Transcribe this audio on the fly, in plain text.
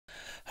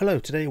Hello,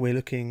 today we're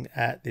looking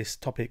at this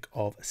topic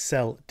of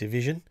cell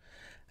division,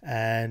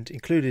 and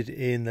included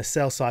in the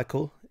cell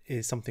cycle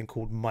is something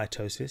called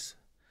mitosis,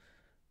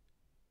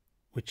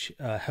 which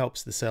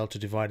helps the cell to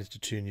divide into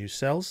two new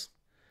cells.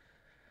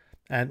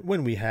 And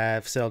when we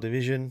have cell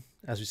division,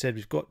 as we said,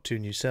 we've got two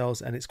new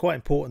cells, and it's quite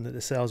important that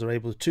the cells are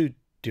able to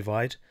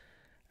divide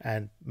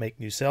and make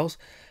new cells,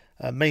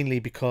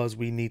 mainly because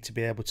we need to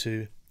be able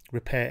to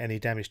repair any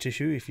damaged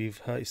tissue if you've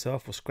hurt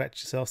yourself or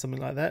scratched yourself, something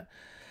like that,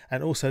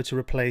 and also to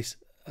replace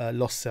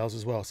lost cells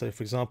as well. So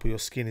for example, your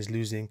skin is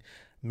losing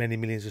many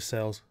millions of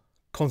cells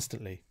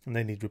constantly and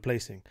they need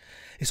replacing.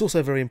 It's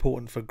also very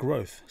important for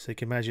growth. So you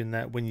can imagine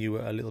that when you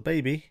were a little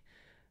baby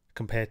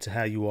compared to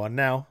how you are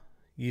now,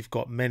 you've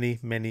got many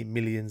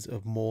millions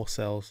of more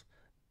cells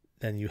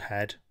than you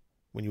had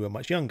when you were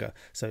much younger.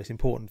 So it's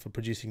important for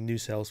producing new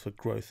cells for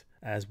growth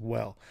as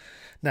well.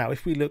 Now,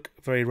 if we look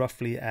very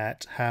roughly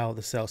at how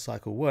the cell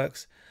cycle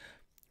works,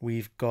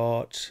 we've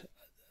got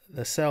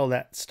the cell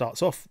that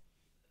starts off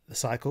the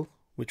cycle,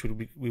 which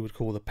we would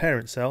call the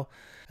parent cell,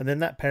 and then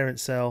that parent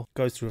cell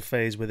goes through a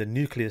phase where the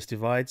nucleus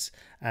divides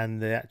and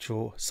the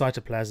actual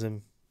cytoplasm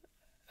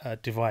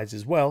divides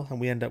as well, and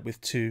we end up with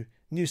two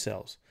new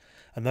cells.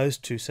 And those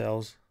two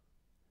cells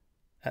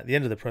at the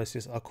end of the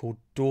process are called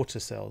daughter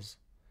cells,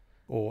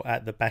 or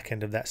at the back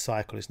end of that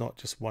cycle. It's not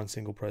just one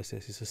single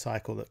process, it's a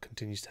cycle that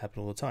continues to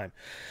happen all the time.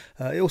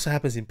 It also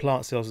happens in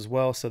plant cells as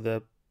well, so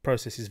the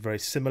process is very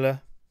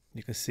similar.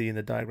 You can see in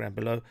the diagram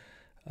below,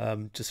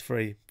 just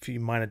very few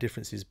minor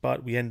differences,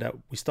 but we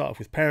start off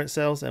with parent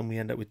cells and we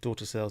end up with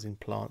daughter cells in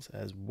plants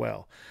as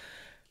well.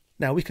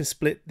 Now we can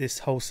split this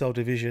whole cell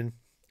division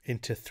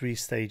into three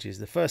stages.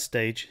 The first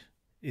stage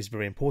is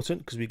very important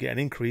because we get an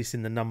increase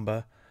in the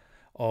number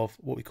of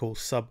what we call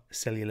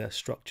subcellular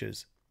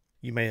structures.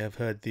 You may have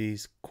heard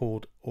these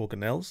called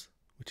organelles,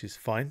 which is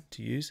fine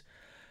to use,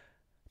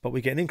 but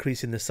we get an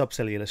increase in the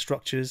subcellular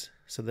structures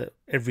so that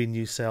every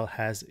new cell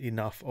has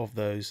enough of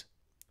those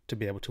to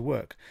be able to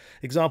work.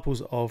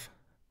 Examples of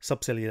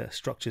subcellular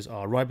structures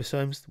are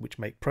ribosomes, which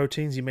make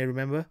proteins, you may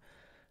remember,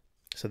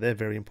 so they're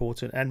very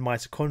important, and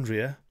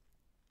mitochondria,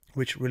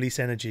 which release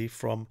energy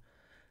from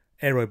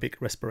aerobic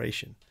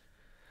respiration.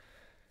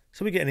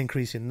 So we get an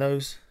increase in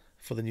those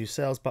for the new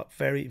cells, but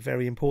very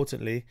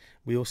importantly,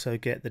 we also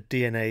get the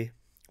DNA,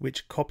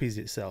 which copies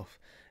itself.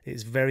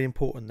 It's very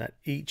important that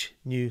each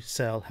new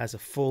cell has a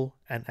full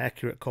and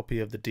accurate copy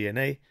of the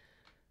DNA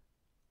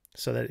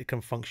so that it can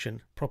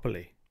function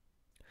properly.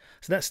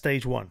 So that's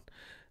stage one.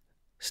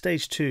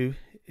 Stage two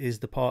is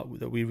the part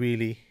that we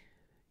really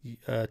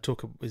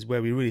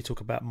where we really talk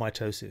about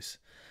mitosis,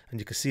 and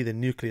you can see the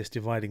nucleus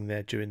dividing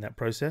there during that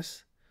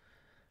process.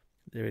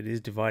 There it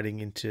is, dividing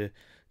into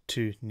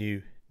two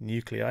new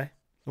nuclei. And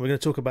we're going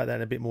to talk about that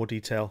in a bit more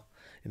detail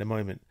in a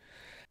moment.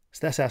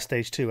 So that's our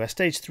stage two. Our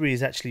stage three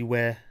is actually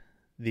where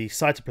the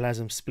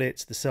cytoplasm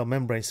splits, the cell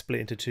membrane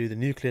split into two, the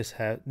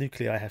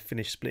nuclei have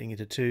finished splitting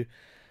into two,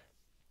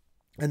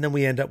 and then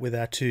we end up with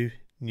our two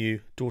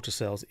new daughter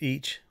cells,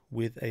 each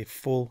with a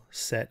full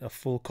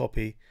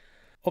copy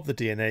of the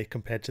DNA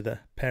compared to the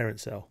parent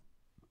cell.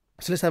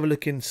 So let's have a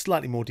look in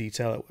slightly more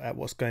detail at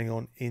what's going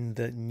on in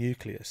the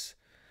nucleus.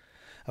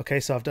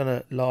 Okay, so I've done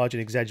a large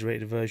and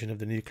exaggerated version of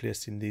the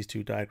nucleus in these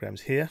two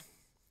diagrams here,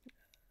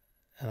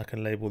 and I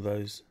can label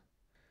those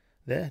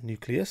there,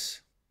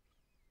 nucleus.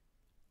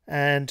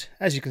 And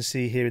as you can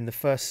see here in the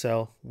first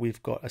cell,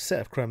 we've got a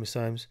set of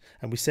chromosomes,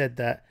 and we said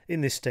that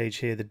in this stage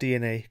here, the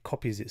DNA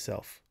copies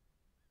itself.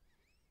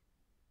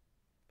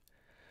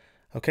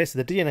 Okay,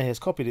 so the DNA has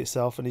copied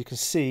itself, and you can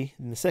see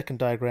in the second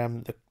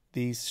diagram that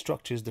these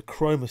structures, the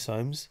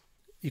chromosomes,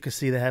 you can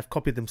see they have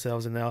copied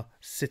themselves and now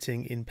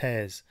sitting in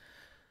pairs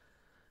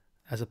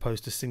as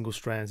opposed to single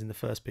strands in the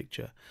first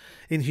picture.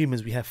 In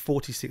humans, we have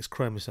 46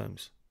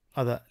 chromosomes.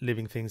 Other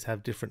living things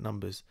have different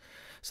numbers.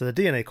 So the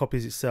DNA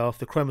copies itself.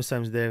 The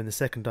chromosomes there in the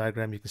second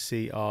diagram you can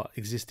see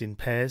exist in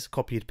pairs,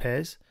 copied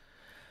pairs.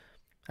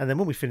 And then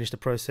when we finish the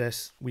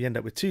process, we end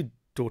up with two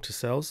daughter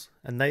cells,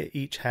 and they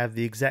each have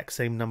the exact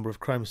same number of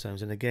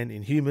chromosomes. And again,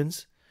 in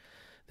humans,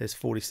 there's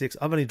 46.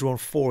 I've only drawn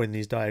 4 in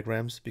these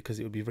diagrams because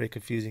it would be very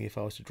confusing if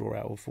I was to draw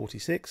out all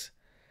 46.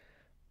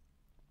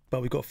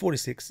 But we've got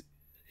 46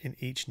 in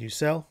each new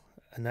cell,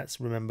 and that's,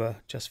 remember,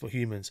 just for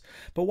humans.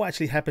 But what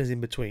actually happens in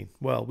between?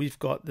 Well, we've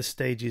got the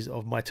stages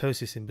of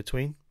mitosis in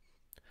between,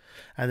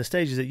 and the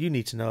stages that you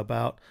need to know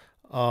about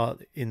are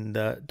in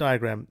the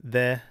diagram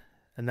there,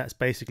 and that's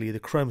basically the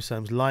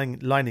chromosomes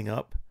lining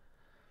up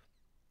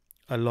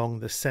along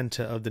the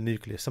center of the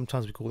nucleus.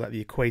 Sometimes we call that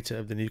the equator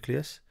of the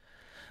nucleus,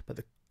 but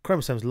the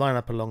chromosomes line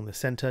up along the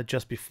center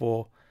just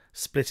before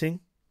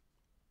splitting.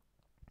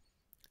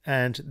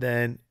 And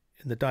then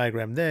in the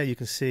diagram there you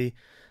can see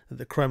that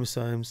the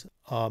chromosomes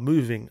are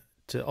moving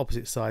to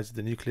opposite sides of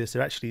the nucleus.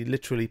 They're actually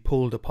literally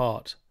pulled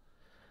apart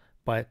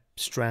by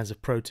strands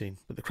of protein,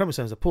 but the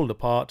chromosomes are pulled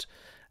apart,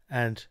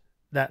 and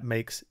that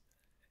makes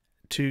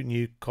two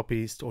new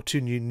copies, or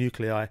two new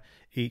nuclei,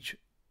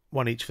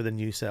 one each for the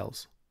new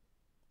cells.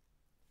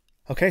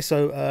 Okay,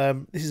 so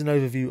this is an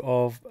overview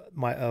of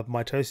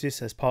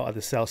mitosis as part of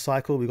the cell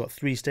cycle. We've got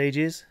 3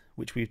 stages.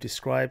 which we've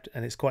described,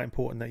 and it's quite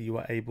important that you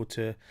are able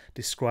to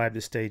describe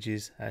the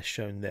stages as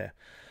shown there.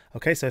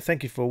 Okay, so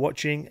thank you for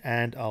watching,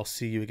 and I'll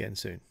see you again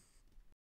soon.